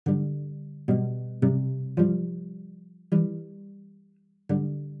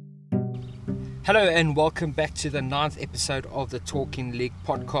Hello and welcome back to the 9th episode of the Talking League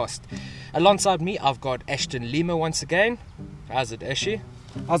podcast. Alongside me, I've got Ashton Lima once again. How's it, Ashi?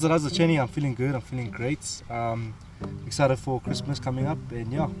 How's it, Chenny? I'm feeling good. I'm feeling great. Excited for Christmas coming up,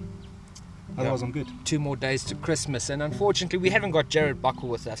 and otherwise I'm good. 2 more days to Christmas, and unfortunately we haven't got Jared Buckle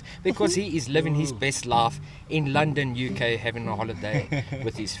with us because he is living his best life in London, UK, having a holiday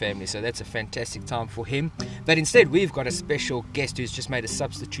with his family. So that's a fantastic time for him. But instead, we've got a special guest who's just made a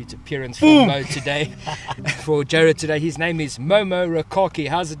substitute appearance for Mo today, for Jared today. His name is Mo Rakaki.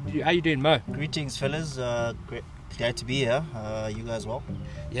 How you doing, Mo? Greetings, fellas. Glad to be here. You guys well?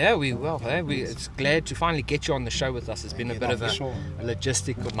 Yeah, we well. It's glad to finally get you on the show with us. It's been a bit of a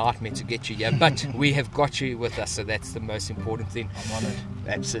logistical nightmare to get you here, but we have got you with us, so that's the most important thing. I'm honoured.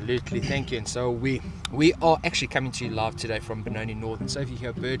 Absolutely, thank you. And so we are actually coming to you live today from Benoni Northern. So if you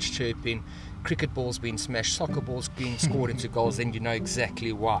hear birds chirping, cricket balls being smashed, soccer balls being scored into goals, then you know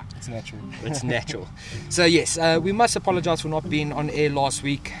exactly why. It's natural. It's natural. So yes, we must apologise for not being on air last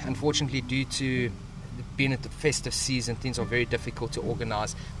week. Unfortunately, due to being at the festive season, things are very difficult to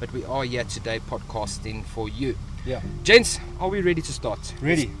organise, but we are here today podcasting for you. Yeah. Gents, are we ready to start?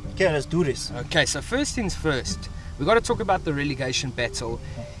 Ready. Okay, let's do this. Okay, so first things first, we've got to talk about the relegation battle.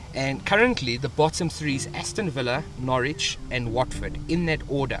 And currently the bottom 3 is Aston Villa, Norwich and Watford, in that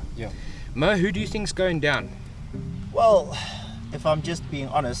order. Yeah. Mo, who do you think's going down? Well, if I'm just being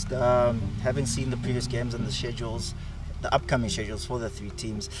honest, having seen the previous games and the upcoming schedules for the 3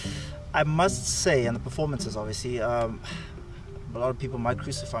 teams, I must say, and the performances obviously, a lot of people might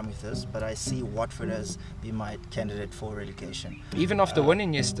crucify me with this, but I see Watford as being my candidate for relegation. Even after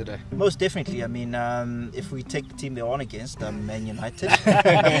winning yesterday? Most definitely. I mean, if we take the team they're on against, Man United.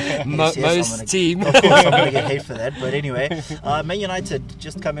 Most team. Of course, I'm going to get hate for that. But anyway, Man United,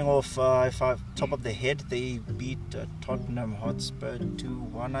 just coming off, top of the head, they beat Tottenham Hotspur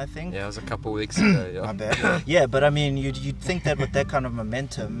 2-1, I think. Yeah, it was a couple of weeks ago. Yeah. My bad. Yeah, but I mean, you'd think that with that kind of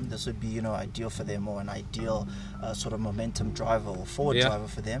momentum, this would be, ideal for them, or an ideal sort of momentum driver or forward driver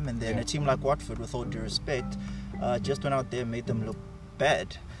for them. And then a team like Watford, with all due respect, just went out there and made them look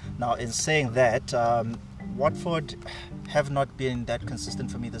bad. Now, in saying that, Watford have not been that consistent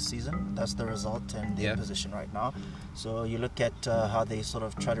for me this season. That's the result and their position right now. So you look at how they sort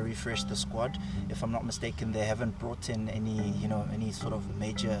of try to refresh the squad. If I'm not mistaken, they haven't brought in any sort of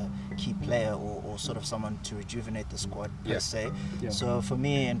major key player or sort of someone to rejuvenate the squad per se. Yeah. So for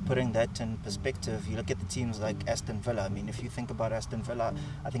me, in putting that in perspective, you look at the teams like Aston Villa. I mean, if you think about Aston Villa,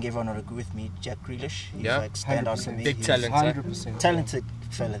 I think everyone would agree with me. Jack Grealish, he's like standout for me. Big talent, 100%. Talented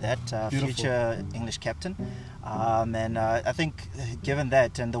fella, that future English captain. And I think given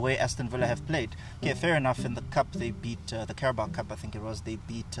that and the way Aston Villa have played, okay, fair enough, in the cup they beat the Carabao Cup, I think it was, they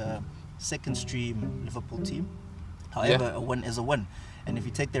beat second stream Liverpool team. However, a win is a win. And if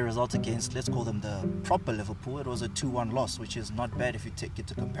you take their result against, let's call them the proper Liverpool, it was a 2-1 loss, which is not bad if you take it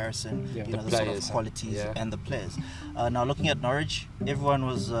to comparison, the sort of qualities and the players. Now, looking at Norwich, everyone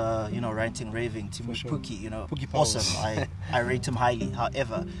was, ranting, raving. Timu Pukki, awesome. I rate him highly.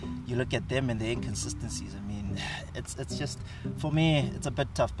 However, you look at them and their inconsistencies. I mean, it's just, for me, it's a bit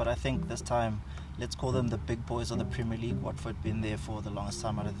tough. But I think this time, let's call them the big boys of the Premier League. Watford been there for the longest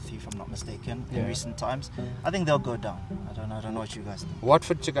time out of the 3, if I'm not mistaken, in recent times. I think they'll go down. I don't know what you guys think.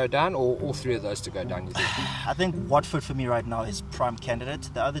 Watford to go down, or all 3 of those to go down, you think? I think Watford for me right now is prime candidate.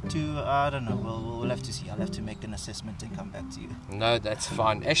 The other 2, I don't know. We'll have to see. I'll have to make an assessment and come back to you. No, that's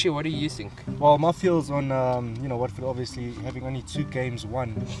fine. Actually, what do you think? Well, my feels on Watford obviously having only 2 games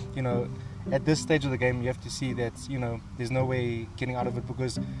won. At this stage of the game, you have to see that there's no way getting out of it,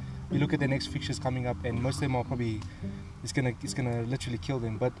 because you look at the next fixtures coming up, and most of them are probably it's gonna literally kill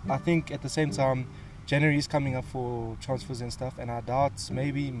them. But I think at the same time, January is coming up for transfers and stuff, and I doubt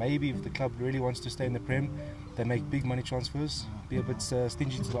maybe if the club really wants to stay in the Prem, they make big money transfers, be a bit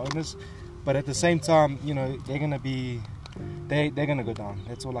stingy to the owners. But at the same time, they're gonna go down.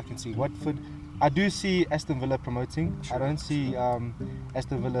 That's all I can see. Watford, I do see Aston Villa promoting. I don't see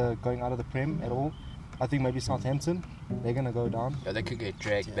Aston Villa going out of the Prem at all. I think maybe Southampton, they're going to go down. Yeah, they could get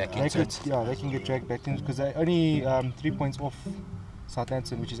dragged back into it. Yeah, they can get dragged back in, because they're only 3 points off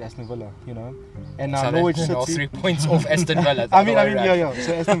Southampton, which is Aston Villa, And Norwich City, 3 points off Aston Villa. I mean, yeah.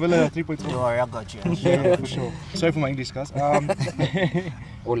 So Aston Villa are 3 points off. Don't worry, I got you. Yeah, for sure. Sorry for my English, guys. I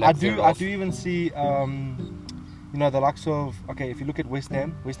do even see the likes of, if you look at West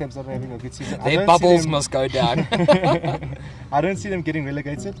Ham's not having a good season. Their bubbles must go down. I don't see them getting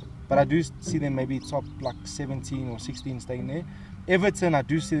relegated, but I do see them maybe top 17 or 16 staying there. Everton, I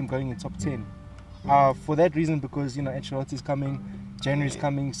do see them going in top 10. For that reason, because Ancelotti's coming, January's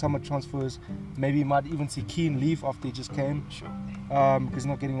coming, summer transfers. Maybe you might even see Keane leave after he just came. Sure. Because he's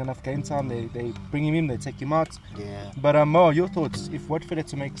not getting enough game time. They bring him in, they take him out. Yeah. But Mo, your thoughts? If Watford had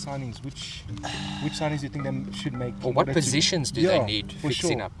to make signings, which signings do you think they should make? Or what positions do they need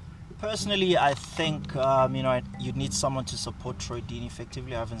fixing up? Personally, I think you'd need someone to support Troy Deeney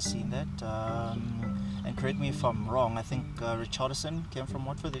effectively. I haven't seen that. And correct me if I'm wrong. I think Richarlison came from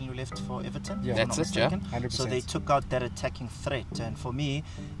Watford, then you left for Everton. Yeah, that's it. Yeah, 100%. So they took out that attacking threat. And for me,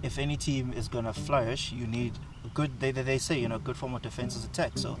 if any team is going to flourish, you need good. They say good form of defense is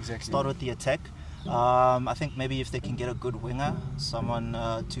attack. So start with the attack. I think maybe if they can get a good winger, someone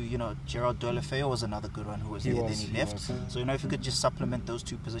Gerard Deulofeu was another good one who was there, then he left. So if you could just supplement those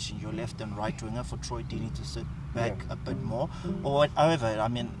two positions, your left and right winger, for Troy Deeney to sit back a bit more, or however, I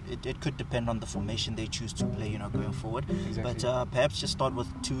mean, it could depend on the formation they choose to play, going forward. But perhaps just start with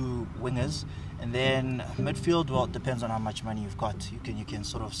two wingers, and then midfield. Well, it depends on how much money you've got. You can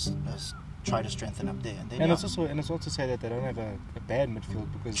sort of try to strengthen up there, and then it's also to say that they don't have a bad midfield,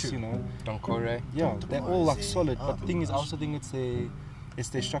 because Doncore. Yeah, they're all like solid. But the thing is, I also think it's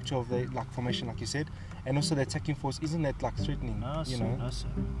the structure of the formation, like you said, and also the attacking force isn't that threatening. No, sir.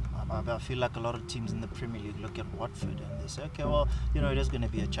 I feel like a lot of teams in the Premier League look at Watford and they say, okay, well, it is going to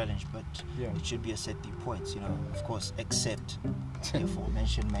be a challenge, but it should be a set 3 points. Of course, except the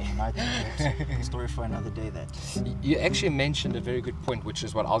aforementioned Man United. That's a story for another day. That you actually mentioned a very good point, which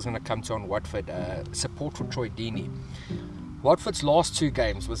is what I was going to come to on Watford. Support for Troy Deeney. Watford's last 2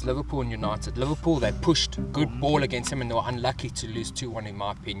 games was Liverpool and United. Liverpool, they pushed good ball against them and they were unlucky to lose 2-1 in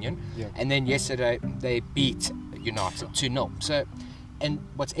my opinion. Yeah. And then yesterday they beat United 2-0. So, and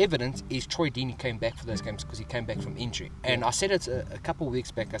what's evident is Troy Deeney came back for those games because he came back from injury. And I said it a couple of weeks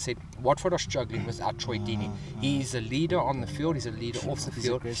back. I said Watford are struggling without Troy Deeney. He's a leader on the field. He's a leader off the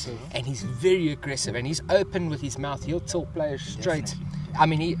field, and he's very aggressive. And he's open with his mouth. He'll tell players straight. Definitely. I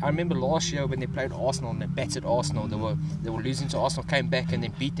mean, I remember last year when they played Arsenal and they battered Arsenal. They were losing to Arsenal. Came back and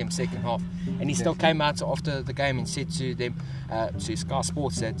then beat them second half. And he still came out after the game and said to them, to Sky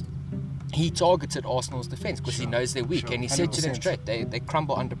Sports, that he targeted Arsenal's defence because he knows they're weak, and he said to them straight, they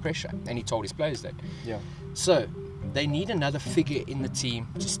crumble under pressure, and he told his players that. Yeah. So they need another figure in the team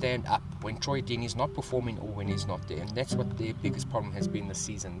to stand up when Troy Deeney is not performing or when he's not there, and that's what their biggest problem has been this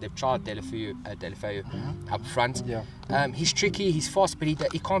season. They've tried Deulofeu up front. Yeah. He's tricky, he's fast, but he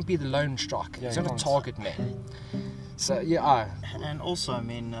can't be the lone striker. He's not a target man. So and also, I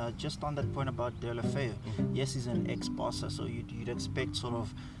mean, just on that point about Deulofeu, yes, he's an ex-Barca, so you'd expect sort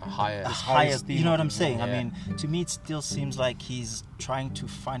of a higher. You know what I'm saying? Yeah. I mean, to me, it still seems like he's trying to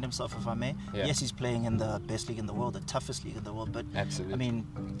find himself, if I may. Yeah. Yes, he's playing in the best league in the world, the toughest league in the world. But absolutely, I mean,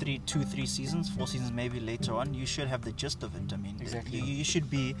 3 seasons, 4 seasons, maybe later on, you should have the gist of it. I mean, you should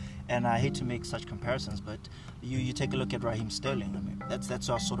be. And I hate to make such comparisons, but you take a look at Raheem Sterling. I mean, that's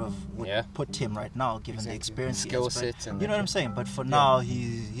our sort of would put him right now, given the experience, skill set. You know what I'm saying? But for now,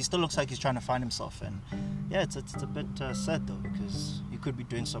 he still looks like he's trying to find himself, and it's a bit sad though, because he could be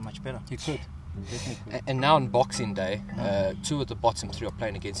doing so much better. He could. Definitely. And now on Boxing Day, 2 of the bottom 3 are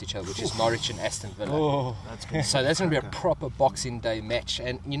playing against each other, which is Norwich and Aston Villa. Oh, that's good. So that's going to be a proper Boxing Day match,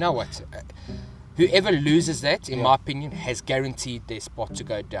 and you know what? Whoever loses that, in my opinion, has guaranteed their spot to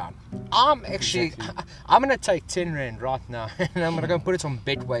go down. I'm going to take 10 Rand right now, and I'm going to go and put it on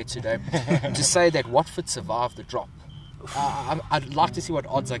Betway today to say that Watford survived the drop. I'd like to see what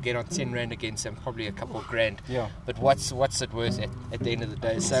odds I get on 10 Rand against them, probably a couple of grand. Yeah. But what's it worth at the end of the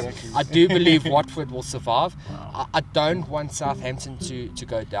day? So I do believe Watford will survive. I don't want Southampton to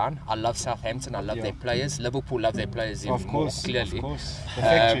go down. I love Southampton. I love their players. Liverpool love their players even more, clearly. Of course. The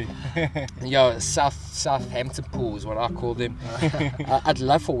factory. Southampton pool is what I call them. I'd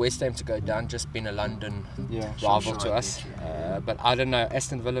love for West Ham to go down, just being a London rival to us. But I don't know.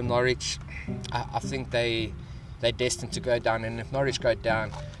 Aston Villa, Norwich, I think they're destined to go down, and if Norwich go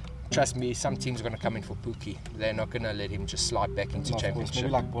down, trust me, some teams are going to come in for Pookie. They're not going to let him just slide back into Championship. Maybe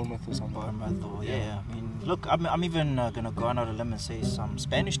like Bournemouth or something. I mean, look, I'm even going to go on out a limb and say some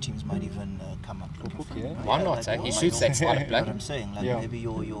Spanish teams might even come up. Pookie, yeah? Why not? He suits that style of play. What I'm saying, maybe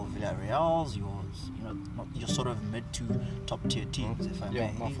your Villarreals, your sort of mid to top tier teams, if I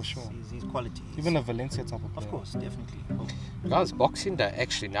may. For sure. He's quality. Even a Valencia type of player. Of course, definitely. Guys, Boxing Day,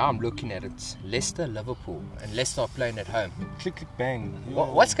 actually, now I'm looking at it. Leicester, Liverpool, and Leicester are playing at home. Click, click, bang.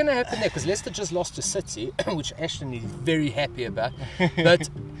 What's going to happen there? Because Leicester just lost to City, which Ashton is very happy about. But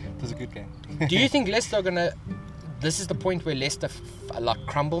it was a good game. Do you think Leicester are going to... This is the point where Leicester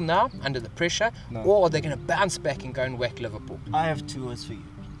crumble now under the pressure, or are they going to bounce back and go and whack Liverpool? I have 2 words for you.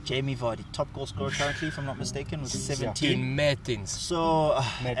 Jamie Vardy, top goal scorer currently, if I'm not mistaken, with 17. Doing mad things. So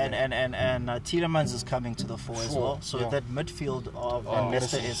and Tielemans is coming to the fore as well. So that midfield of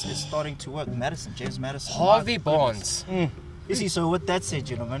Leicester is starting to work. James Maddison, Harvey Barnes. You see, so with that said,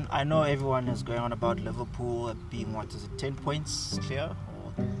 gentlemen, I know everyone is going on about Liverpool being 10 points clear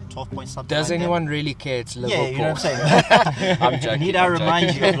or 12 points something. Does like anyone really care? It's Liverpool. Yeah, you know what I'm saying. I'm joking. Need I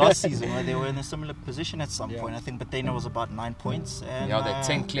remind you of last season where they were in a similar position at some point? I think Batena was about 9 points. And, they're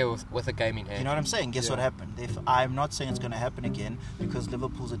 10 clear with a game in hand. You know what I'm saying? Guess what happened? I'm not saying it's going to happen again because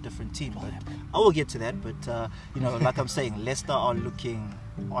Liverpool's a different team, but I will get to that. But like I'm saying, Leicester are looking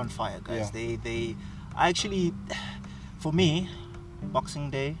on fire, guys. They actually, for me, Boxing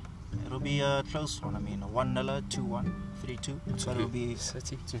Day, it'll be a close one. I mean, a 1-0, 2-1, 3-2. So it'll be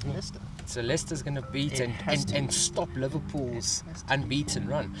City to Leicester. So Leicester's going to beat and stop Liverpool's unbeaten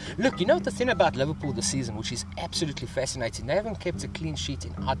run. Look, you know the thing about Liverpool this season, which is absolutely fascinating, they haven't kept a clean sheet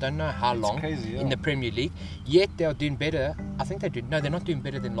in I don't know how long in the Premier League, yet they are doing better. I think they're not doing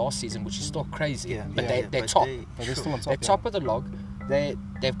better than last season, which is still crazy. But they're top. They're still on top. They're top of the log.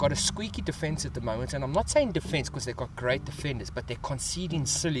 They've got a squeaky defence at the moment, and I'm not saying defence because they've got great defenders, but they're conceding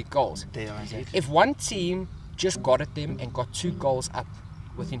silly goals. They are indeed. If one team just got at them and got 2 goals up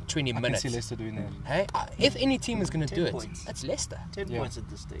within 20 minutes. I can see Leicester doing that. Hey, if any team is going to do it, points. that's Leicester. 10 points at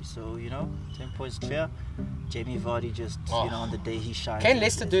this stage. So, 10 points clear. Jamie Vardy just, on the day he shines. Can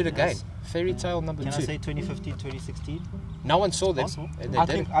Leicester do it again? Fairy tale number 2. Can I say 2015, 2016? No one saw them. I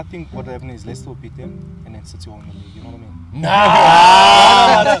think what happened is Leicester will beat them and then City will win the league. You know what I mean? No.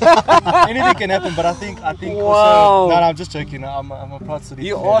 Anything can happen, but I think Wow. also. No, I'm just joking. I'm a proud City.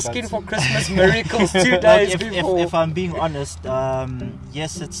 You're asking for Christmas miracles 2 days before. If I'm being honest,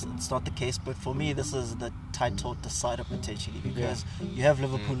 yes, it's not the case, but for me, this is the title decider potentially because you have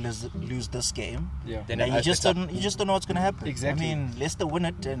Liverpool lose this game, Then and you just don't know what's going to happen. Exactly. I mean, Leicester win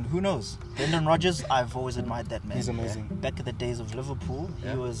it, and who knows? Brendan Rodgers, I've always admired that man. He's amazing. Back in the days of Liverpool,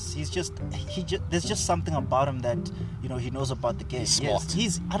 there's just something about him that he knows about the game. He's smart.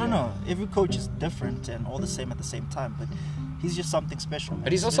 I don't know. Every coach is different and all the same at the same time, but he's just something special. Man.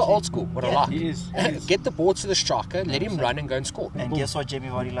 But he's also old school, what I like. He is. Get the ball to the striker, let him run and go and score. And guess what Jamie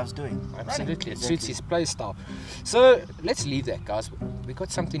Vardy loves doing? Absolutely, it suits his play style. So let's leave that, guys. We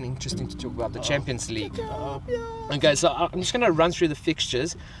got something interesting to talk about, the Champions League. Okay, so I'm just going to run through the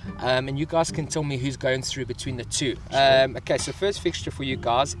fixtures, and you guys can tell me who's going through between the two. Okay, so first fixture for you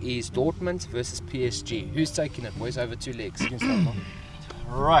guys is Dortmund versus PSG. Who's taking it, boys, over 2 legs?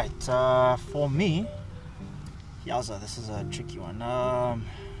 Right, for me, Yowza, this is a tricky one.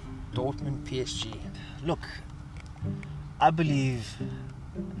 Dortmund, PSG. Look, I believe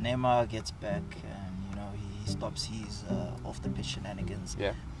Neymar gets back and he stops his off the pitch shenanigans.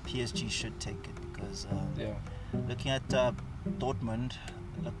 Yeah. PSG should take it because looking at Dortmund,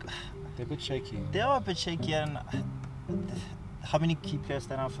 look, they're a bit shaky. They are a bit shaky, and how many key players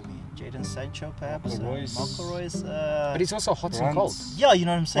stand out for me? Jadon Sancho, perhaps. Marco Reus. But he's also hot and cold. Yeah, you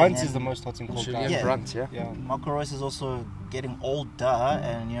know what I'm saying. Brunt is the most hot and cold guy. Julian Brunt, Marco Reus is also getting older,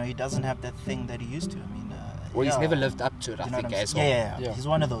 and he doesn't have that thing that he used to. I mean, he's never lived up to it. I think as well. Yeah, he's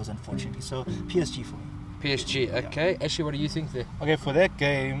one of those, unfortunately. So PSG for me. PSG, okay. Ashley, what do you think there? Okay, for that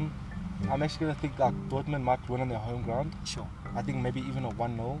game, I'm actually going to think like Dortmund might win on their home ground. Sure. I think maybe even a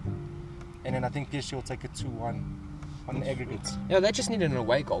 1-0. And then I think PSG will take it 2-1 on the aggregates. Yeah, they just need an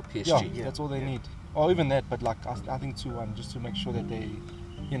away goal, PSG. Yeah, that's all they need. Or even that, but I think 2-1 just to make sure that they,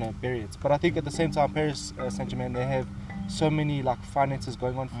 bury it. But I think at the same time, Paris Saint-Germain, they have so many finances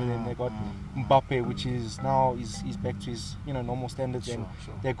going on for them. They got Mbappe, which is now he's back to his normal standards, and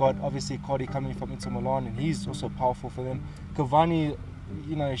they got obviously Cardi coming from Inter Milan, and he's also powerful for them. Cavani,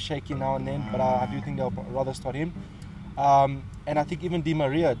 is shaky now and then, but I do think they'll rather start him. And I think even Di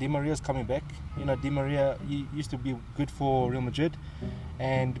Maria's coming back. Di Maria, he used to be good for Real Madrid,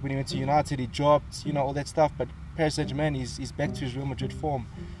 and when he went to United, he dropped, all that stuff. But Paris Saint-Germain, he's back to his Real Madrid form.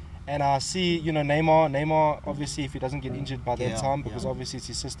 And I see, Neymar, obviously, if he doesn't get injured by that time, because obviously it's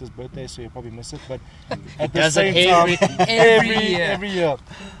his sister's birthday, so he'll probably miss it. But at the same time, every year.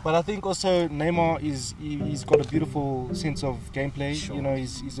 But I think also Neymar he's got a beautiful sense of gameplay. Sure.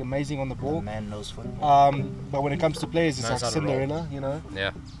 He's amazing on the ball. The man knows football. But when it comes to players, it's like Cinderella,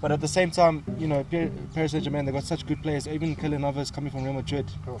 Yeah. But at the same time, Paris Saint-Germain, they've got such good players. Even Kylian Navas coming from Real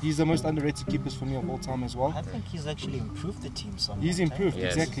Madrid. He's the most underrated keepers for me of all time as well. I think he's actually improved the team somewhat. He's improved,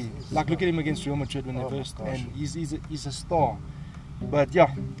 Yes. exactly. Like look at him against Real Madrid when they first, and he's a star. But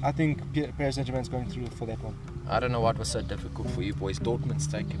yeah, I think Paris Saint-Germain's going through for that one. I don't know what was so difficult for you boys. Dortmund's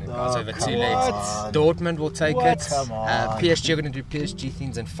taking it, guys, Oh, over come 2 legs. on. Dortmund will take What? it. Come on. PSG are going to do PSG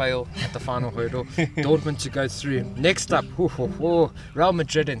things and fail at the final hurdle. Dortmund to go through. Next up, Real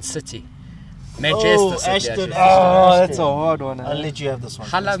Madrid and City. Manchester City. Ashton. Oh, that's a hard one. I'll let you have this one.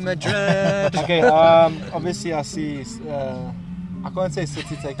 Hello, Madrid. Okay, obviously I see. I can't say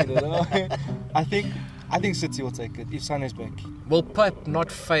City taking it. I think City will take it if Son is back. Will Pep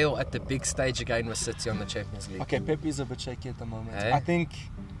not fail at the big stage again with City on the Champions League? Okay, Pep is a bit shaky at the moment. Eh? I think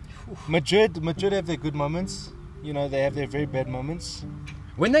Madrid have their good moments. You know, they have their very bad moments.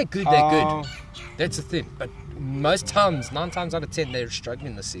 When they're good, they're good. That's the thing. But most times, 9 times out of 10, they're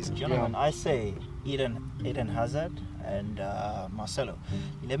struggling this season. Gentlemen, I say Eden Hazard and Marcelo.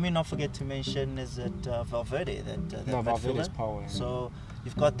 Let me not forget to mention is it Valverde, that No, Valverde's midfielder. power. Yeah. So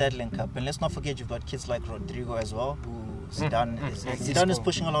you've got that link up, and let's not forget you've got kids like Rodrigo as well, who Zidane is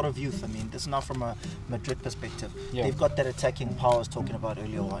pushing a lot of youth. I mean, this is not from a Madrid perspective. Yeah. They've got that attacking power I was talking about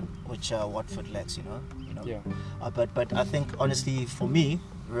earlier on, which Watford lacks. You know. Yeah. But I think honestly, for me,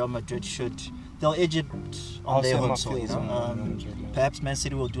 Real Madrid they'll edge it on their home soil. You know, perhaps Man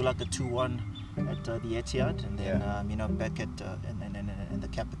City will do like a 2-1 at the Etihad, and then back at in the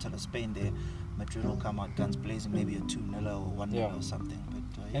capital of Spain, there Madrid will come out guns blazing, maybe a 2-0 or 1-0 or something.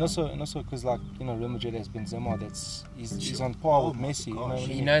 But And also because Real Madrid has Benzema, he's on par with Messi. You know what I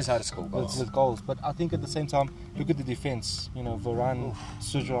He mean? knows how to score goals. With goals. But I think at the same time, look at the defense. Varane,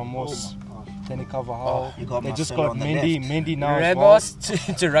 Sergio Ramos, Danny Carvajal. You got they just Marcelo got on the Mendy now as well.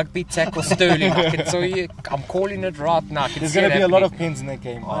 Rebos to rugby tackle Sterling. I can tell you, I'm calling it right now. There's going to be a lot of pins in that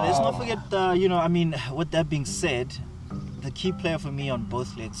game. Let's not forget, with that being said, the key player for me on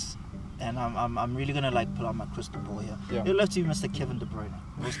both legs, and I'm really gonna pull out my crystal ball here. Yeah. It'll have to be Mr. Kevin De Bruyne,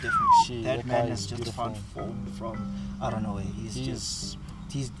 most definitely. Shit, that that man guy has is just beautiful. found form from I don't know where. He's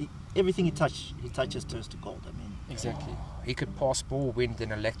everything he touches turns to gold. I mean, Exactly. He could pass ball wind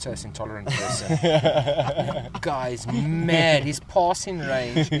in a lactose intolerant person. Guy's mad. His passing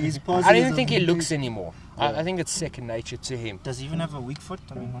range. I don't even think he looks anymore. I think it's second nature to him. Does he even have a weak foot?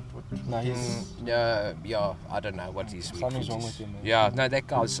 I mean, what? No, he's Yeah, I don't know what his weak something's foot wrong is. with him. Man. Yeah, no, that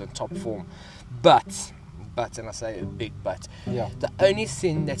guy's in top form. But, and I say a big but, Yeah. the only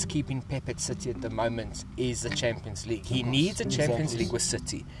thing that's keeping Pep at City at the moment is the Champions League. He needs a Champions Exactly. League with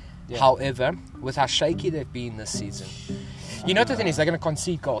City. Yeah. However, with how shaky they've been this season, you know what the thing is, they're going to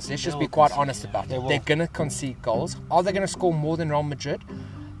concede goals. Let's just be quite honest about They it. will. They're going to concede goals. Are they going to score more than Real Madrid?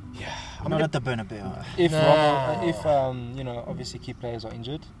 Yeah. Not at the Bernabeu. If Nah. obviously key players are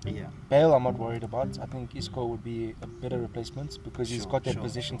injured, Yeah. Bale I'm not worried about. I think Isco would be a better replacement because he's got that sure.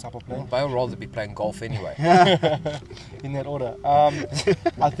 position type of play They'll rather be playing golf anyway. in that order.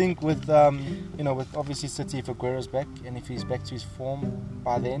 I think with obviously City, if Aguero's back and if he's back to his form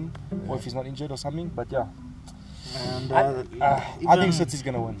by then, or if he's not injured or something, but yeah, And I think City's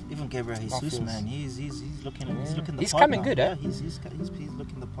gonna win. Even Gabriel Jesus, feels. man, he's looking the He's part coming now. good, yeah, eh? He's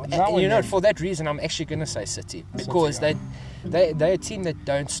looking the part. Now And, and then. for that reason, I'm actually going to say City because City, they're a team that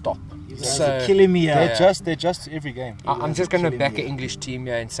don't stop. You guys So are killing me. They're just every game. I'm just going to killing back me. an English team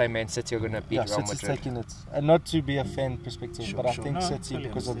here and say Man City are going to beat Yeah, Real City's Madrid. taking it, and not to be a fan perspective, Sure, but I sure. think No, City fully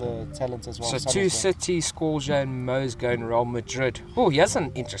because of the talent as well. So Some 2 of them. City scores and Mo's going Real Madrid. Oh, here's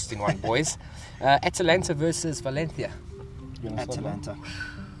an interesting one, boys. Atalanta versus Valencia. You understand that?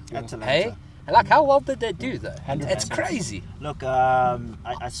 Atalanta. Hey? How well did they do though? 100%. It's crazy. Look, I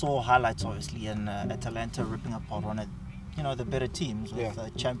saw highlights obviously in Atalanta ripping apart on it. The better teams with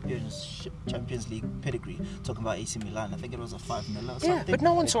Champions League pedigree. Talking about AC Milan, I think it was a 5-0 or something. Yeah, but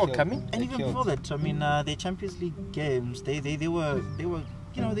no one saw it coming. And They even killed. before that, I mean, their Champions League games, they were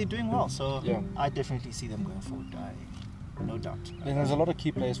they're doing well. So Yeah. I definitely see them going forward. No doubt. And there's a lot of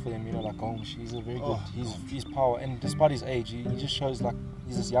key players for them, like Holmes. He's a very good. He's power, and despite his age, he just shows like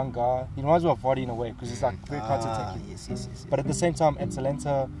he's this young guy. He reminds me of Vardy in a way because he's like very counter-attacking. Yes. But at the same time,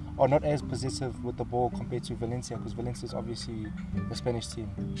 Atalanta are not as possessive with the ball compared to Valencia because Valencia is obviously a Spanish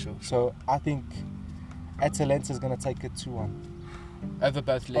team. Sure. So I think Atalanta is going to take it 2-1 Over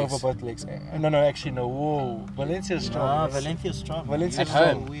both legs. over both legs. No. Whoa, Valencia's strong. Valencia's strong. Valencia's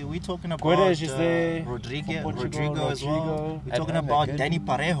strong. We're talking about Guedes is there. Rodrigo From Portugal, as well. Rodrigo. We're At talking home, about they're good. Danny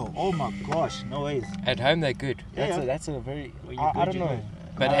Parejo. Oh my gosh, no ways. At home, they're good. That's a very. Well, you're I good, don't you're know. good.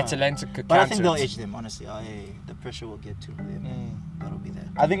 But Atalanta could But I counter think they'll it. edge them, honestly. The pressure will get to them. That'll be there.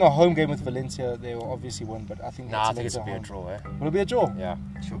 I think a home game with Valencia, they will obviously win, but I think Nah, I think it's Atalanta a be a home. draw, eh? Will it be a draw? Yeah.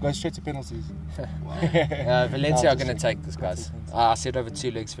 We'll go straight to penalties. Valencia No, are going to just- take this, guys. just- I said over 2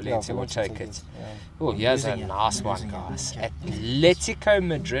 legs, Valencia will Valencia take it. this, yeah. Oh, here's a Losing it. nice one, Losing it. guys. Okay. Atletico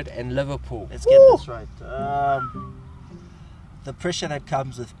Madrid and Liverpool. Let's get this right. The pressure that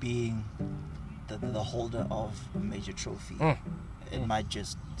comes with being the holder of a major trophy. It might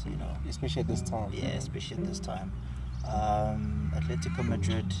just, especially at this time. Yeah, especially at this time. Atletico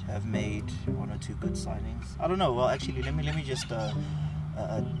Madrid have made one or two good signings. I don't know. Well, actually, let me just say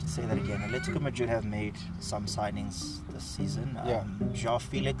that again. Atletico Madrid have made some signings this season. João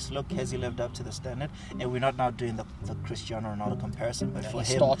Felix, look, has he lived up to the standard? And we're not now doing the Cristiano Ronaldo comparison, but for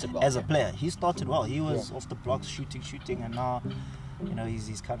him as a player, he started well. He was off the blocks shooting, and now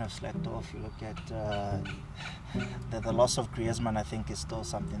he's kind of slacked off. You look at the loss of Griezmann. I think is still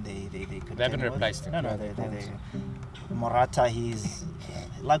something they could. They haven't replaced him. No, they Morata, he's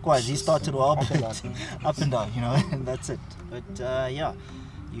likewise. He started well, but up and down, and that's it. But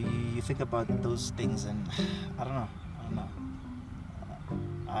you think about those things, and I don't know.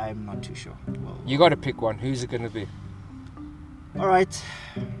 I'm not too sure. Well, you got to pick one. Who's it going to be? All right,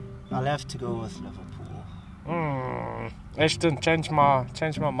 I'll have to go with Liverpool. Ashton, change my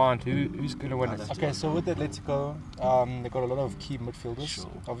mind. Who's going to win it? Okay, so with Atletico, they've got a lot of key midfielders. Sure.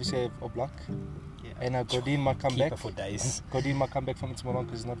 Obviously, I have Oblak. Yeah. And Godin might come back. for days. Godin might come back from Inter Milan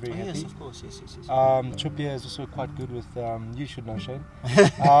because he's not very happy. Yes, of course. Yes. Trippier is also quite good with, you should know, Shane.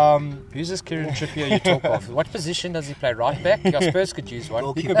 Who's this Kieran Trippier you talk of? What position does he play? Right back? Your Spurs could use one.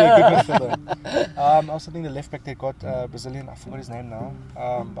 He could be a good midfielder. I also think the left back they got, Brazilian, I forgot his name now,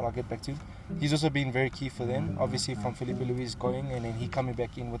 but I'll get back to him. He's also been very key for them. Obviously from Felipe Luis going and then he coming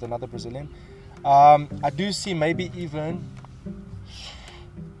back in with another Brazilian. I do see maybe even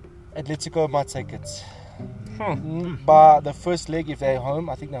Atletico might take it. But the first leg, if they're home,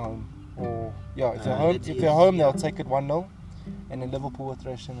 I think they're home. If they're home, they'll take it 1-0. And then Liverpool will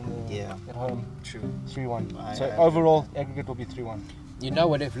thrash them at home. True. 3-1. So overall, aggregate will be 3-1. You know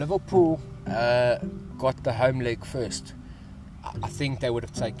what? If Liverpool got the home leg first, I think they would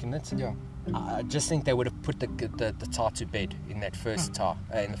have taken it. Yeah. I just think they would have put the tie to bed in that first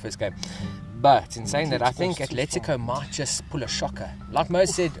in the first game. But in saying that, I think Atletico might just pull a shocker. Like Mo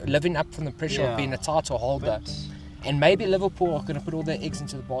said, living up from the pressure of being a title holder. And maybe Liverpool are going to put all their eggs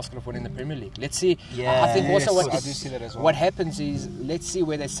into the basket of winning the Premier League. Let's see. Yeah, I think also I do see that as well. what happens is, let's see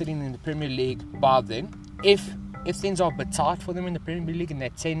where they're sitting in the Premier League by then. If things are a bit tight for them in the Premier League and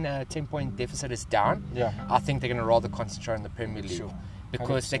that 10-point deficit is down, I think they're going to rather concentrate on the Premier League. Sure.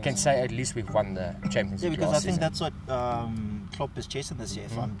 Because 100%. They can say at least we've won the Champions League. Yeah, because I think season. that's what Klopp is chasing this year.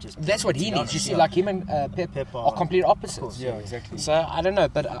 If I'm just that's what he needs. You see, like him and Pep are complete opposites. Yeah, exactly. So I don't know,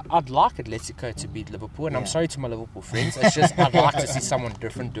 but I'd like Atletico to beat Liverpool, and I'm sorry to my Liverpool friends. It's just I'd like to see someone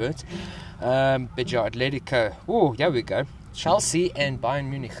different do it. But yeah, Atletico. Oh, here we go. Chelsea and Bayern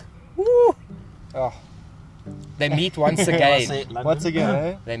Munich. Woo! Oh. They meet once again. Once again,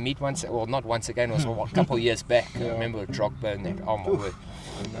 eh? They meet once. Well, not once again. It was a couple of years back. I remember Drogba and that. Oh my word.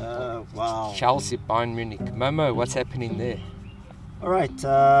 Wow. Chelsea, Bayern Munich. Momo, what's happening there? All right.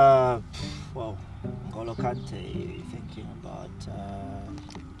 Well, N'Golo Kante. Thinking about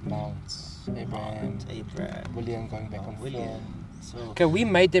Mount, Abraham, William going back on William. So, okay, we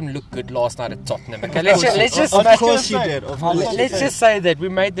made them look good last night at Tottenham. Okay, let's just of course you did. Let's just say that we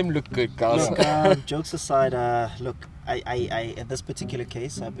made them look good, guys. Look, jokes aside, look, I in this particular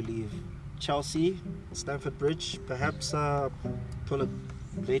case, I believe Chelsea, Stamford Bridge, perhaps pull a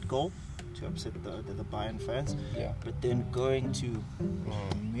late goal to upset the Bayern fans. Yeah. But then going to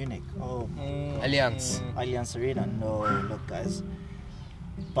Munich, Allianz Arena. No, look, guys,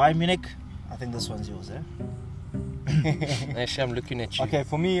 Bayern Munich. I think this one's yours, eh? Actually, I'm looking at you. Okay,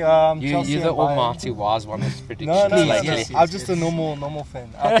 for me, Chelsea you're the almighty wise one with predictions. No. I'm just a normal fan.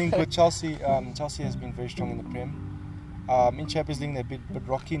 I think with Chelsea, Chelsea has been very strong in the Prem. In Champions League, they're a bit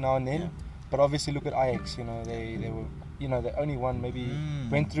rocky now and then. Yeah. But obviously, look at Ajax. They were, the only one maybe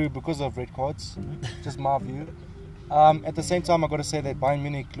went through because of red cards. Just my view. At the same time, I've got to say that Bayern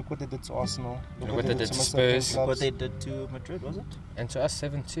Munich, look what they did to Arsenal. Look what they did to Spurs. Look what they did to Madrid, was it? And to us,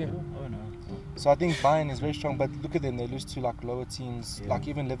 7-2. Oh, no. So I think Bayern is very strong, but look at them, they lose to like lower teams, like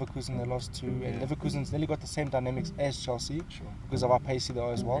even Leverkusen they lost to, and Leverkusen's nearly got the same dynamics as Chelsea because of how pacey they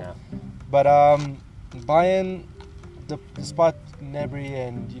are as well. Yeah. But Bayern, despite Gnabry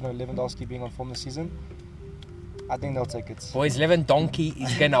and Lewandowski being on form this season, I think they'll take it. Boys, Lewandowski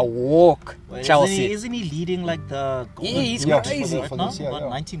is gonna walk Chelsea. Isn't he leading like the golden he's crazy. For this year,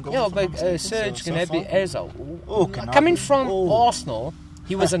 19 goals. Yeah, but Serge Gnabry as well. Coming from Arsenal,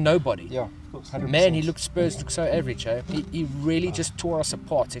 he was a nobody. Yeah. 100%. Man, he looked so average. Eh? He really just tore us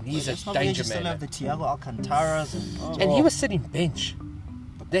apart, and he's a danger man. Still have the Thiago Alcantaras and he was sitting bench.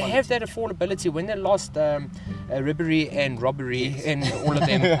 They have that affordability. When they lost Ribery and Robbery and all of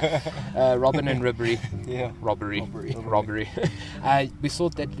them, Robin and Ribery, Robbery. We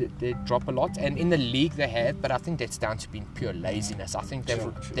thought that they'd drop a lot, and in the league they have, but I think that's down to being pure laziness. I think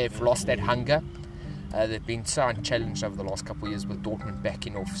they've lost that hunger. They've been so unchallenged over the last couple of years with Dortmund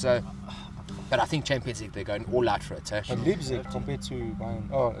backing off. So, but I think Champions League, they're going all out for it. But Leipzig compared to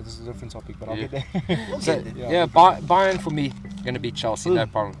Bayern, this is a different topic, but I'll get there. Bayern for me going to beat Chelsea, no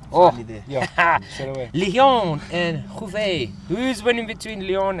problem. Straight away. Lyon and Juve. Who's winning between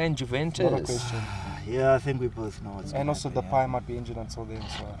Lyon and Juventus? Not a question. Yeah, I think we both know it's. And also Depay might be injured until then,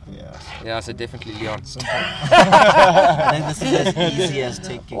 so yeah, so definitely Lyon. I think this is as easy as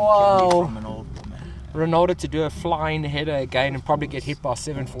taking candy from an old woman. Ronaldo to do a flying header again and probably get hit by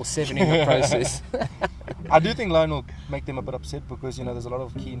 747 in the process. I do think Lyon will make them a bit upset because there's a lot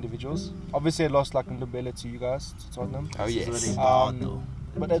of key individuals. Obviously, I lost like Ndombele to you guys, to Tottenham. Oh yes.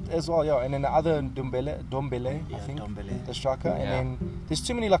 But as well, and then the other Dombele, I think, the striker, and then there's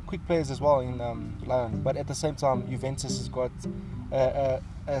too many like quick players as well in Lyon. But at the same time, Juventus has got a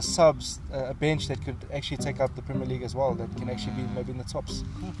bench that could actually take up the Premier League as well. That can actually be maybe in the tops.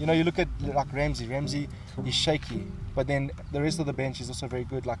 You look at like Ramsey. Ramsey is shaky, but then the rest of the bench is also very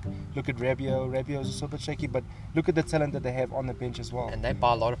good. Like look at Rabiot. Rabiot is also a bit shaky, but look at the talent that they have on the bench as well. And they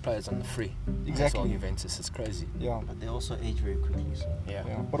buy a lot of players on the free. Exactly. As well, Juventus is crazy. Yeah. But they also age very quickly. So. Yeah.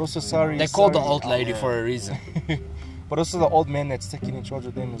 But also Sarri. They called the old lady for a reason. But also the old man that's taking in charge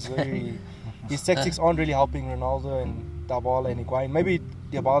of them is very. His tactics aren't really helping Ronaldo and Dybala and Higuain. Maybe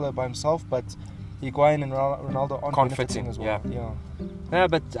Dybala by himself, but Higuain and Ronaldo aren't benefiting as well. Yeah,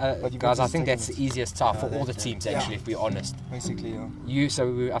 but guys, I think that's the easiest tie for all the teams, actually, if we're honest. Basically,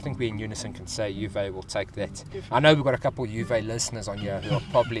 yeah. I think we in unison can say Juve will take that. I know we've got a couple of Juve listeners on here who are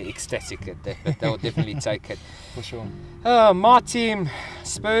probably ecstatic at that, but they'll definitely take it. For sure. My team,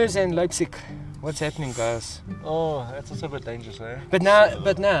 Spurs and Leipzig. What's happening, guys? Oh, that's also a bit dangerous, eh? But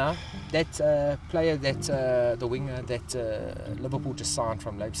now, that player, the winger that Liverpool just signed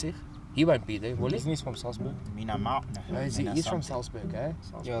from Leipzig, he won't be there, will he? Isn't he from Salzburg? He's from Salzburg, eh?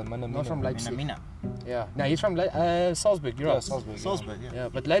 Yeah, not from Leipzig. Mina. Yeah, no, he's from Salzburg. You're right. Salzburg, yeah. Yeah,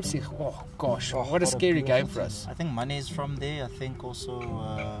 but Leipzig, oh gosh, what a scary game for us. I think Mane is from there. I think also,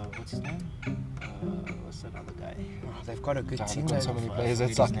 what's his name? What's that other guy? Oh, they've got a good team. They've got so many players.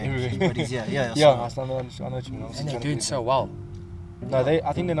 That's like everywhere. But he's I know what you mean. And they're doing so well. No,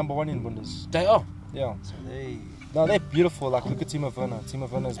 I think they're number one in Bundes. They are. Yeah. So they're beautiful. Like look at Timo Werner. Timo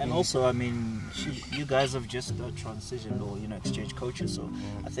Werner has been. And also, I mean, you guys have just transitioned or exchanged coaches. So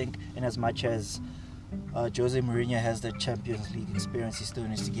I think, in as much as Jose Mourinho has the Champions League experience, he still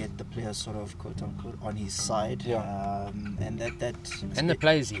needs to get the players sort of quote unquote on his side. Yeah. And that and the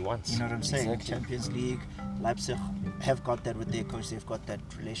players he wants. You know what I'm saying? Exactly. Champions League, Leipzig have got that with their coach. They've got that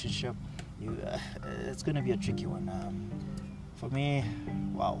relationship. It's going to be a tricky one. For me,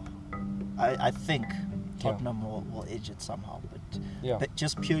 wow. I think Tottenham will edge it somehow, but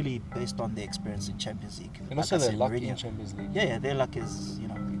just purely based on their experience in Champions League. And also their luck in Champions League. Yeah, their luck is, you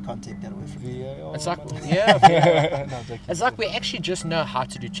can't take that away from them. It's like, it's like we actually just know how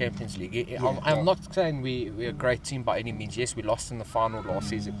to do Champions League. I'm not saying we're a great team by any means. Yes, we lost in the final last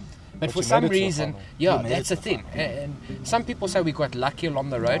season. But for some reason, that's the thing. And some people say we got lucky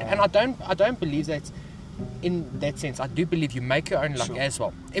along the road, and I don't believe that. In that sense, I do believe you make your own luck as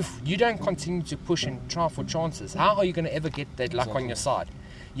well. If you don't continue to push and try for chances, how are you going to ever get that luck on your side?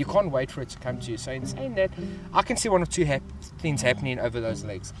 You can't wait for it to come to you. So in saying that, I can see one of two things happening over those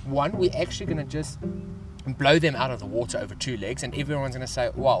legs. One, we're actually going to just blow them out of the water over 2 legs, and everyone's going to say,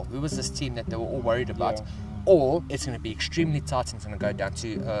 wow, who was this team that they were all worried about? Yeah. Or it's going to be extremely tight and it's going to go down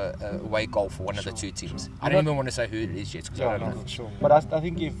to a away goal for one of the two teams. I don't even want to say who it is yet because I don't know. For sure. But I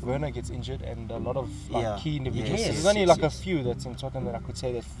think if Werner gets injured and a lot of key individuals, there's only a few that's in Tottenham that I could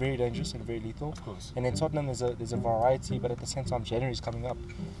say that's very dangerous and very lethal. Of course. And in Tottenham there's a variety, but at the same time January is coming up,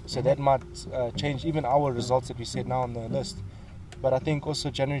 so that might change even our results that we said now on the list. But I think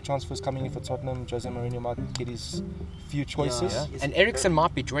also January transfers coming in for Tottenham. Jose Mourinho might get his few choices. Yeah. And Eriksen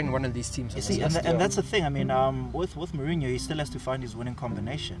might be joining one of these teams. And that's the thing. I mean, with Mourinho, he still has to find his winning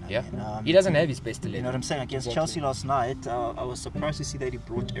combination. I mean, he doesn't have his best 11. You know what I'm saying? Against Chelsea last night, I was surprised to see that he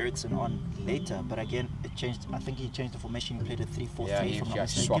brought Eriksen on later. But again, it changed. I think he changed the formation. He played a 3-4-3 from not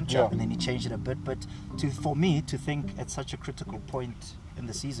mistaken. And then he changed it a bit. But for me to think at such a critical point in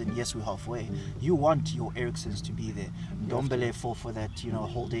the season, yes, we're halfway. You want your Eriksens to be there. Ndombele fall for that,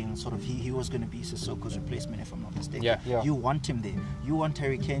 holding sort of. He was going to be Sissoko's replacement, if I'm not mistaken. Yeah. You want him there. You want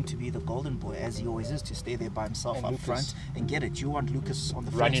Harry Kane to be the golden boy, as he always is, to stay there by himself and up Lucas front and get it. You want Lucas on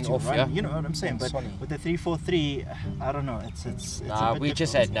the running off, run. You know what I'm saying? But with the 3-4-3, I don't know. It's we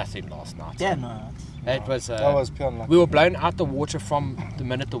just had nothing last night. Yeah, no. It was, that was pure unlucky. we were blown out the water from the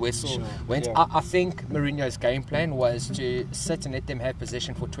minute the whistle went. Yeah. I think Mourinho's game plan was to sit and let them have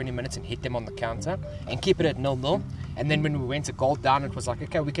possession for 20 minutes and hit them on the counter and keep it at 0-0. And then when we went a goal down, it was like,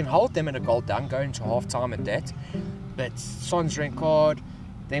 okay, we can hold them at a goal down, go into half time at that. But Son's red card,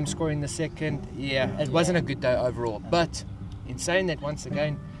 them scoring the second, it wasn't a good day overall. But in saying that, once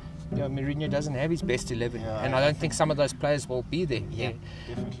again, Mourinho doesn't have his best 11, and I don't think some of those players will be there. Yeah,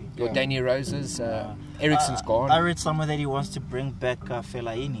 definitely. Your Danny Roses, Ericsson's gone. I read somewhere that he wants to bring back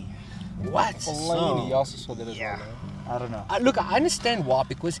Fellaini. What? Fellaini, I also saw that as well. I don't know. Look, I understand why,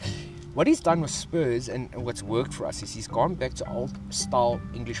 because what he's done with Spurs and what's worked for us is he's gone back to old style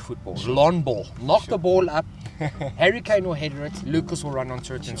English football. Long ball. Knock the ball up. Harry Kane will header it. Lucas will run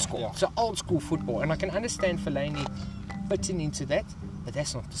onto it and score. Yeah. So old school football. And I can understand Fellaini fitting into that, but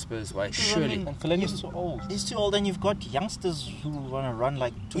that's not the Spurs way, surely. And Fellaini's too old. He's too old, and you've got youngsters who want to run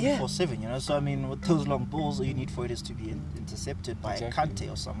like 24/7, you know. So I mean, with those long balls, all you need for it is to be intercepted by a Kante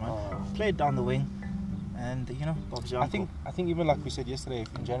or someone. Play it down the wing, and Bob's your uncle. I think even like we said yesterday,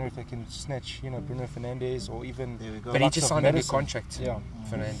 in January, if they can snatch, Bruno Fernandes or even. There we go. But he just signed a new Madison. contract. Yeah.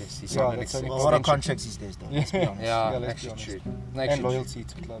 Fernandes. He Yeah, signed an that's only- Well, what are extension. contracts these days, though? Let's be honest. Yeah, let's be actually honest. true. And Actually true. loyalty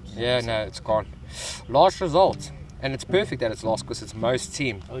to clubs. Yeah, no, it's gone. Last result. And it's perfect that it's lost because it's Mo's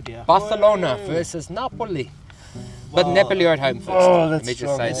team. Oh dear. Barcelona versus Napoli. But Well, Napoli are at home first. Oh, Let that's me just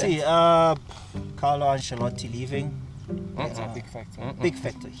strong, say man. that. See, Carlo Ancelotti leaving, That's a big factor. big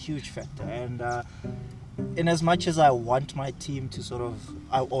factor, huge factor. And in as much as I want my team to sort of,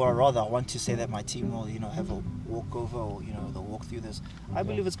 or rather, I want to say that my team will, have a walkover or they'll walk through this. I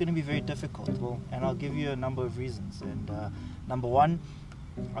believe it's going to be very difficult, and I'll give you a number of reasons. And number one,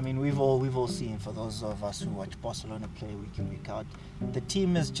 I mean, we've all seen, for those of us who watch Barcelona play week in, week out, the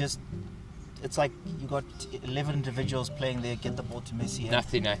team is just, it's like you got 11 individuals playing there, get the ball to Messi.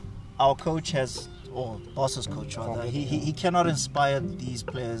 Nothing, no. Our coach has, or Boss's coach rather, he cannot inspire these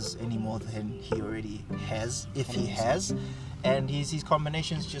players any more than he already has, if he has, and his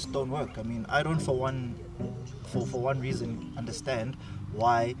combinations just don't work. I mean, I don't for one reason understand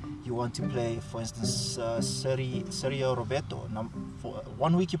why you want to play, for instance, Sergio Roberto. For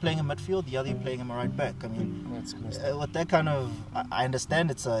 1 week you're playing in midfield, the other you're playing him right back. I mean, with that kind of, I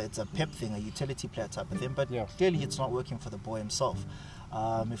understand it's a pep thing, a utility player type of thing, but clearly it's not working for the boy himself.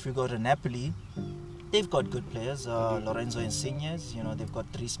 If we go to Napoli, they've got good players, Lorenzo Insigne's, they've got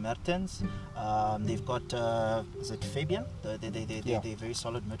Dries Mertens, they've got, is it Fabian? They're very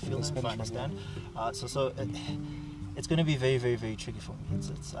solid midfield, if I understand. So it's going to be very, very, very tricky for me.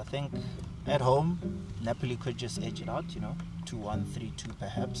 I think at home, Napoli could just edge it out, 2-1, 3-2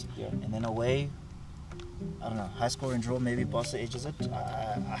 perhaps, and then away, I don't know, high score and draw, maybe Barca edges it.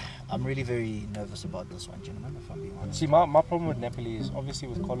 I'm really very nervous about this one, gentlemen, if I'm being honest. See, my problem with Napoli is obviously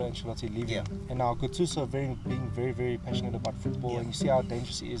with Carlo Ancelotti leaving, and now Gattuso being very, very passionate about football, and you see how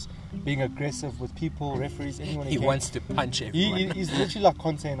dangerous he is, being aggressive with people, referees, anyone he wants to punch everyone. He's literally like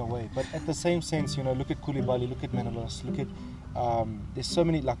Conte in a way, but at the same sense, look at Koulibaly, look at Manolas, look at there's so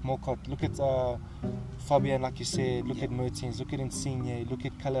many, like Mokot, look at Fabian, like you said, look at Mertens, look at Insigne, look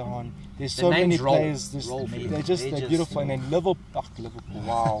at Callahan. There's so many players. They're beautiful. And then Liverpool,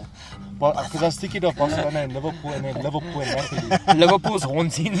 wow. But because I was thinking of Barcelona and Liverpool, and then Liverpool and Napoli. Liverpool's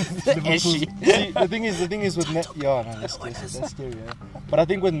haunting. See, the thing is with that's scary. Yeah? But I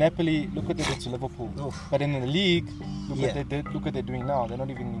think with Napoli, look what they did to Liverpool. But in the league, look what they're doing now. They're not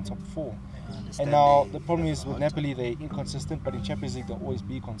even in top 4. And now the problem is with Napoli, they're inconsistent, but in Champions League they'll always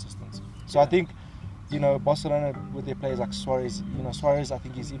be consistent. So I think, Barcelona with their players like Suarez, Suarez I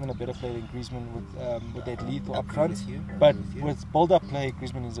think is even a better player than Griezmann with that lethal up front. But with build-up play,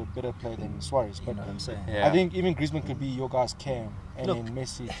 Griezmann is a better player than Suarez. But I'm saying. I think even Griezmann could be your guy's Cam, and Look, then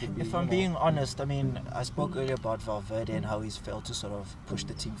Messi could be. If I'm being honest, I mean, I spoke earlier about Valverde and how he's failed to sort of push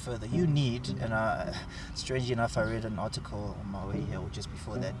the team further. You need, and strangely enough, I read an article on my way here, or just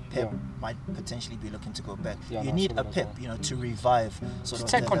before that, Pep might potentially be looking to go back. You need a Pep, to revive to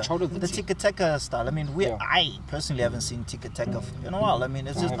take control of the team. tiki-taka style. I mean, I personally haven't seen tiki-taka in a while. I mean,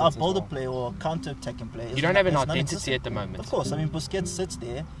 it's just our builder play or counter-attacking play. You don't have an identity at the moment. Of course, I mean, Busquets sits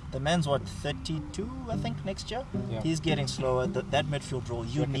there. The man's 32, I think, next year. He's getting slower. That midfield role,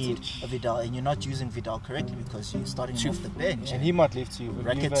 you need a Vidal, and you're not using Vidal correctly because you're starting off the bench. And he might leave to you.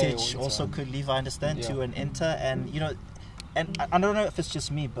 Rakitic also could leave, I understand, to an Inter. And, and I don't know if it's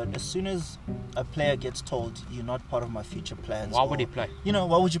just me, but as soon as a player gets told you're not part of my future plans, why would he play? You know,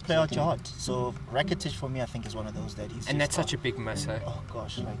 why would you play out your heart? So Rakitic for me, I think, is one of those that he's. And that's such a big miss, eh? Oh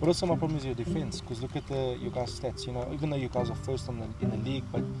gosh. Like, but also my problem is your defense, because look at your guys' stats. You know, even though you guys are first in the league,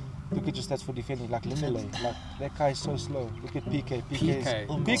 but look at your stats for defending. Like Lindele, like that guy is so slow. Look at PK.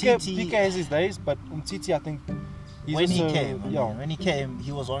 PK has his days, but Umtiti, I think. When he came,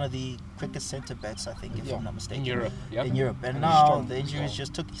 he was one of the quickest centre backs, I think, if I'm not mistaken. In Europe, In Europe, and now the injuries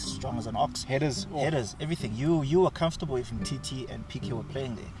just took. He's strong as an ox. Headers, everything. You were comfortable if Titi and PK were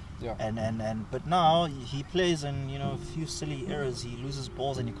playing there. Yeah. But now he plays, and you know, a few silly errors. He loses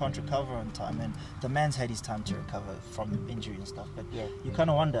balls and you can't recover on time. And the man's had his time to recover from injury and stuff. But you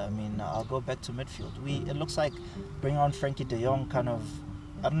kind of wonder. I mean, I'll go back to midfield. It looks like bringing on Frankie De Jong kind of.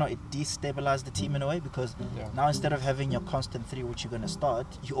 I don't know, it destabilized the team in a way, because now instead of having your constant three, which you're going to start,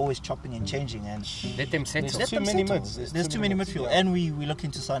 you're always chopping and changing, and let them settle. There's too many mids. There's too many midfield, and we're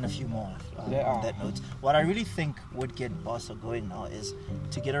looking to sign a few more on that note. What I really think would get Barca going now is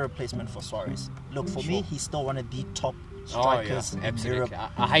to get a replacement for Suarez. Look, for me, he's still one of the top strikers in Europe.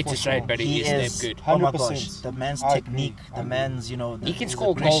 I hate to say it, but he is damn good. 100%. Oh my gosh, the man's technique, the man's, you know, he can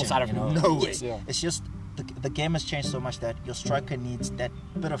score goals out of nowhere. It's just the game has changed so much that your striker needs that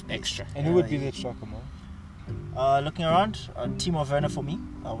bit of pace. Extra. And who would be that striker, Mo? Looking around, Timo Werner for me.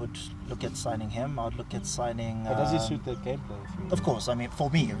 I would look at signing him. I would look at signing. But does he suit that gameplay? Of course. I mean,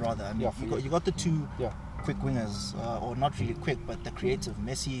 for me, rather. I mean, you got the two. Quick wingers, or not really quick, but the creative.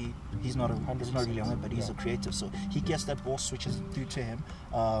 Messi, he's not really a winger, but he's a creative. So he gets that ball, switches through to him.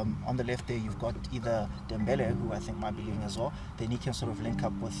 On the left there, you've got either Dembele, who I think might be leaving as well. Then he can sort of link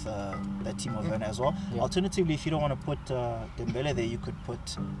up with that Timo Werner as well. Alternatively, if you don't want to put Dembele there, you could put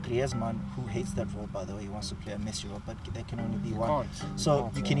Griezmann, who hates that role, by the way. He wants to play a Messi role, but there can only be one.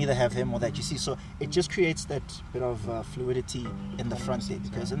 So you can either have him or that. You see, so it just creates that bit of fluidity in the front there,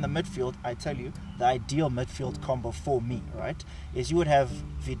 because in the midfield, I tell you, the ideal midfield combo for me, right, is you would have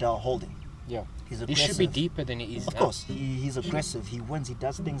Vidal holding. He's aggressive. He should be deeper than he is. Of course, he's aggressive. He wins. He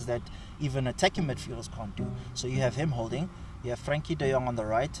does things that even attacking midfielders can't do. So you have him holding. You have Frankie De Jong on the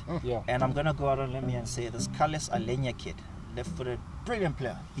right. And I'm gonna go out on limb and say this Carles Alenya kid, left-footed, brilliant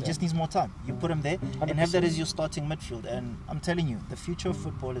player. He just needs more time. You put him there 100%. And have that as your starting midfield. And I'm telling you, the future of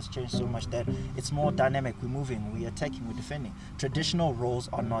football has changed so much that it's more dynamic. We're moving, we're attacking, we're defending. Traditional roles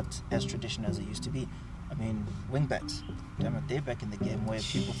are not as traditional as it used to be. I mean, wing backs, damn it, they're back in the game where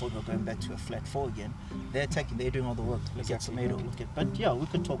people thought we were going back to a flat four again. They're attacking, they're doing all the work. Look at Semedo, but yeah, we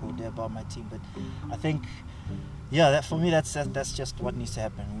could talk all day about my team, but I think, that for me, that's just what needs to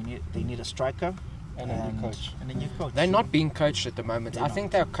happen. They need a striker. And a new coach. They're not being coached at the moment. I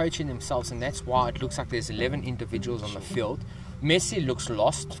think they're coaching themselves, and that's why it looks like there's 11 individuals on the field. Messi looks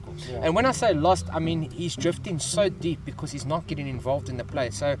lost. And when I say lost, I mean he's drifting so deep because he's not getting involved in the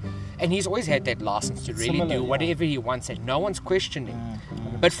play. So, and he's always had that license to really do whatever he wants, and no one's questioning.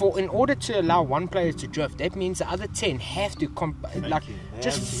 But in order to allow one player to drift, that means the other 10 have to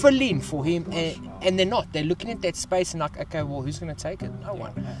just fill in for him, and they're not. They're looking at that space and like, okay, well, who's going to take it? No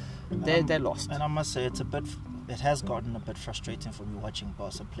one. They're lost. And I must say, it has gotten a bit frustrating for me watching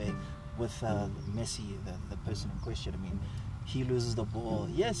Barca play with Messi, the person in question. I mean, he loses the ball.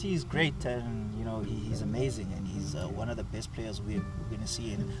 Yes, he's great, and you know he's amazing, and he's one of the best players we're going to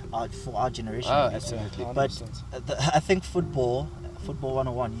see for our generation. Oh, absolutely. But I think football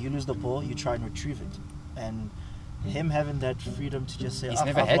 101. You lose the ball, you try and retrieve it, and him having that freedom to just say,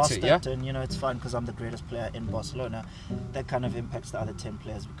 I've lost it, and you know it's fine because I'm the greatest player in Barcelona. That kind of impacts the other 10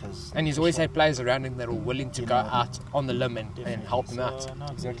 players because. And he's always had players around him that are willing to go out on the limb and help him out. No,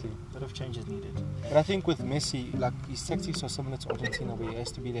 exactly. A bit of change is needed. But I think with Messi, like his tactics are similar to Argentina, where he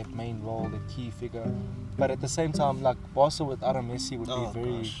has to be that main role, that key figure. But at the same time, like Barca without a Messi would be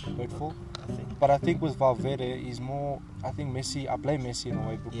very hurtful. But I think with Valverde, he's more. I think Messi. I blame Messi in a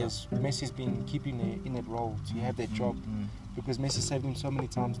way because Messi's been keeping in that role to have that job. Because Messi saved him so many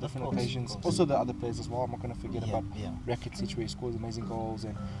times, different occasions. Also the other players as well. I'm not going to forget about Rakitic, where he scores amazing goals,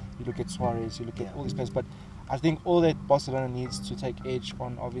 and you look at Suarez, you look at all these players. But I think all that Barcelona needs to take edge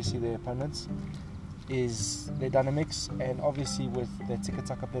on, obviously, their opponents is their dynamics, and obviously with the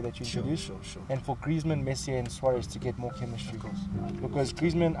tiki-taka play that you introduced, and for Griezmann, Messi and Suarez to get more chemistry, because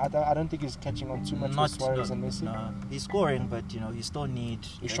Griezmann, I don't think he's catching on too much with Suarez and Messi. No, he's scoring, but you know you still need.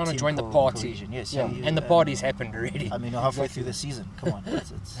 He's trying to join the party. Yes, and the party's happened already. I mean, halfway through the season. Come on,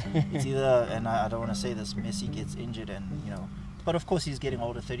 it's either, and I don't want to say this, Messi gets injured, and you know But of course, he's getting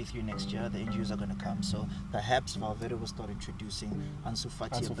older, 33 next year. The injuries are going to come. So perhaps Valverde will start introducing Ansu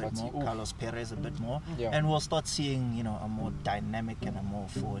Fati a bit more, Carlos Perez a bit more. And we'll start seeing, a more dynamic and a more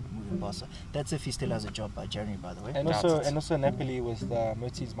forward-moving Barca. That's if he still has a job by January, by the way. And also Napoli with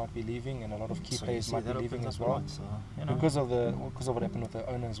Mertens might be leaving, and a lot of key players might be leaving as well. So, because of what happened with the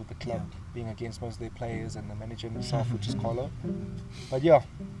owners, with the club being against most of their players and the manager himself, which is Carlo. But yeah.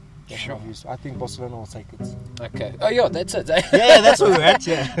 Sure. I think Barcelona will take it. Okay. Oh, yeah, that's it. Yeah, that's where we're at.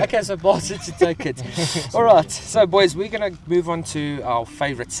 Yeah. Okay, so Barca to take it. All right. So, boys, we're going to move on to our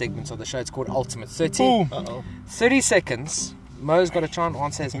favourite segment of the show. It's called Ultimate 30. 30 seconds. Mo's got to try and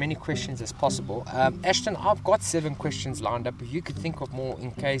answer as many questions as possible. Ashton, I've got 7 questions lined up. If you could think of more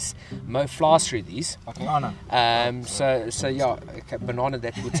in case Mo flies through these. Okay. So yeah, okay, banana,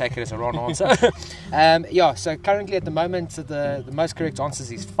 that would take it as a wrong answer. So currently at the moment, the most correct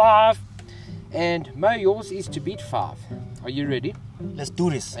answers is 5. And Mo, yours is to beat 5. Are you ready? Let's do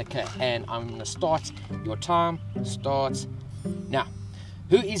this. Okay, and I'm going to start. Your time starts now.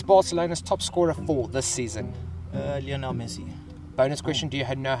 Who is Barcelona's top scorer for this season? Lionel Messi. Bonus question, do you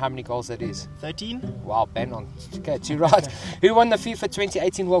know how many goals that is? 13. Wow, bang on. Okay, 2 right. Who won the FIFA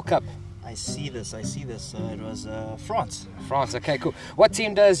 2018 World Cup? I see this. It was France. France, okay, cool. What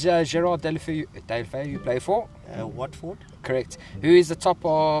team does Gerard Deulofeu play for? Watford. Correct. Who is the top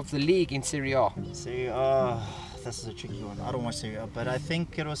of the league in Serie A? Serie A, this is a tricky one. I don't watch Serie A, but I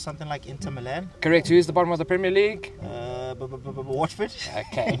think it was something like Inter Milan. Correct. Who is the bottom of the Premier League? Watford.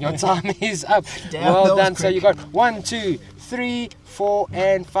 Okay, and your time is up. Damn, well done. So you got 1, 2, 3, 4,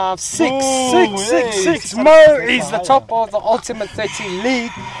 and 5, 6. Ooh, 6. Mo is the top of the Ultimate 30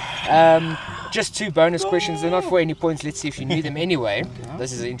 League. Just 2 bonus questions. They're not for any points. Let's see if you knew them anyway.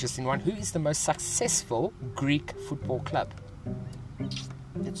 This is an interesting one. Who is the most successful Greek football club?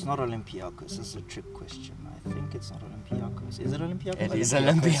 It's not Olympiacos. This is a trick question. I think it's not Olympiacos. Is it Olympiacos? It is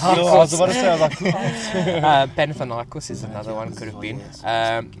Olympiacos. I was about to say, Panathinaikos is another one, could have been.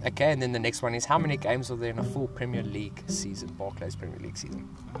 Okay, and then the next one is, how many games are there in a full Premier League season, Barclays Premier League season?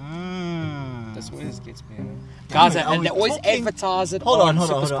 That's what it gets me. Guys, and they always advertise it. Hold on.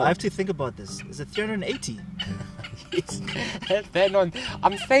 I have to think about this. Is it 380?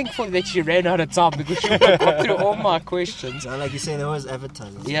 I'm thankful that you ran out of time because you got through all my questions. Like you say, they always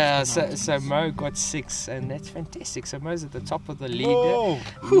advertise. Yeah, so Mo got 6, and that's fantastic. So Mo's at the top of the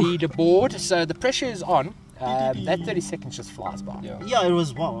leaderboard. So the pressure is on. That 30 seconds just flies by. Yeah, it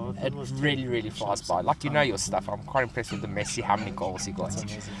was wow. It was really, really flies by. Like, you know your stuff. I'm quite impressed with the Messi, how many goals he got.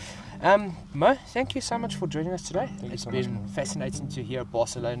 Mo, thank you so much for joining us today. It's been fascinating to hear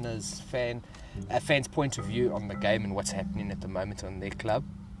Barcelona's fans' point of view on the game and what's happening at the moment on their club.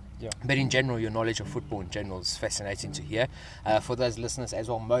 But in general, your knowledge of football in general is fascinating to hear. For those listeners as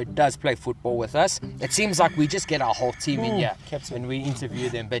well, Mo does play football with us. It seems like we just get our whole team in here when we interview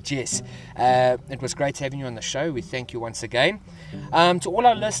them. But yes, it was great having you on the show. We thank you once again. To all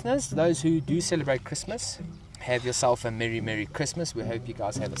our listeners, those who do celebrate Christmas, have yourself a Merry, Merry Christmas. We hope you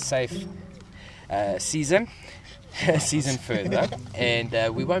guys have a safe season further, and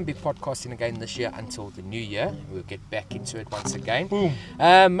we won't be podcasting again this year until the new year. We'll get back into it once again.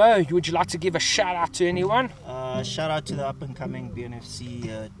 Mo, would you like to give a shout out to anyone? Shout out to the up and coming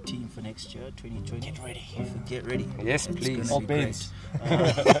BNFC team for next year, 2020. Get ready. Yes, please. All Benz.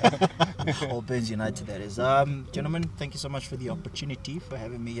 All Benz United, that is. Gentlemen, thank you so much for the opportunity, for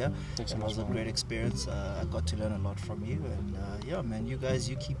having me here. It was a great experience. I got to learn a lot from you, and you guys,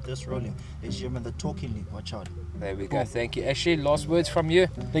 you keep this rolling. Ladies and gentlemen, the Talking League, watch out. There we go. Thank you. Ashley, last words from you.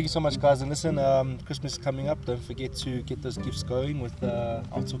 Thank you so much, guys. And listen, Christmas is coming up. Don't forget to get those gifts going with our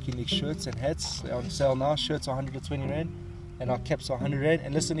Talking League shirts and hats. They're on sale now. Shirts are 120 Rand and our caps are 100 Rand.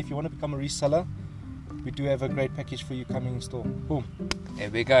 And listen, if you want to become a reseller, we do have a great package for you coming in store. Boom.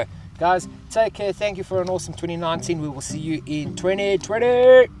 There we go. Guys, take care. Thank you for an awesome 2019. We will see you in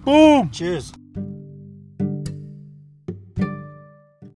 2020. Boom. Cheers.